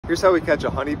Here's how we catch a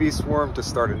honeybee swarm to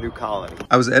start a new colony.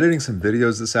 I was editing some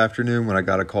videos this afternoon when I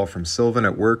got a call from Sylvan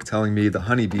at work telling me the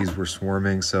honeybees were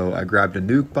swarming, so I grabbed a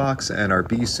nuke box and our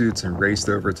bee suits and raced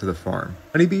over to the farm.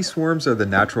 Honeybee swarms are the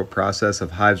natural process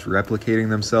of hives replicating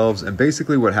themselves, and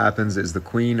basically what happens is the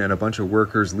queen and a bunch of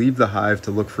workers leave the hive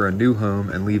to look for a new home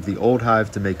and leave the old hive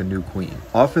to make a new queen.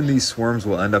 Often these swarms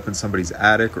will end up in somebody's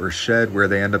attic or shed where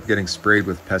they end up getting sprayed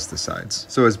with pesticides.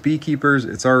 So as beekeepers,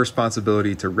 it's our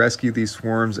responsibility to rescue these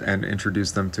swarms and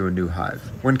introduce them to a new hive.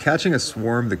 When catching a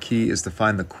swarm, the key is to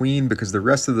find the queen because the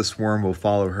rest of the swarm will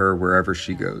follow her wherever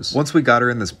she goes. Once we got her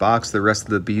in this box, the rest of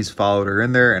the bees followed her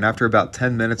in there, and after about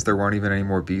 10 minutes, there weren't even any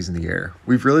more bees in the air.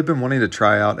 We've really been wanting to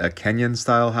try out a Kenyan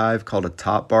style hive called a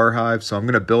top bar hive, so I'm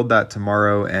going to build that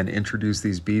tomorrow and introduce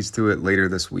these bees to it later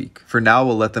this week. For now,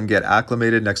 we'll let them get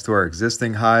acclimated next to our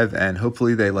existing hive, and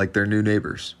hopefully they like their new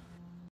neighbors.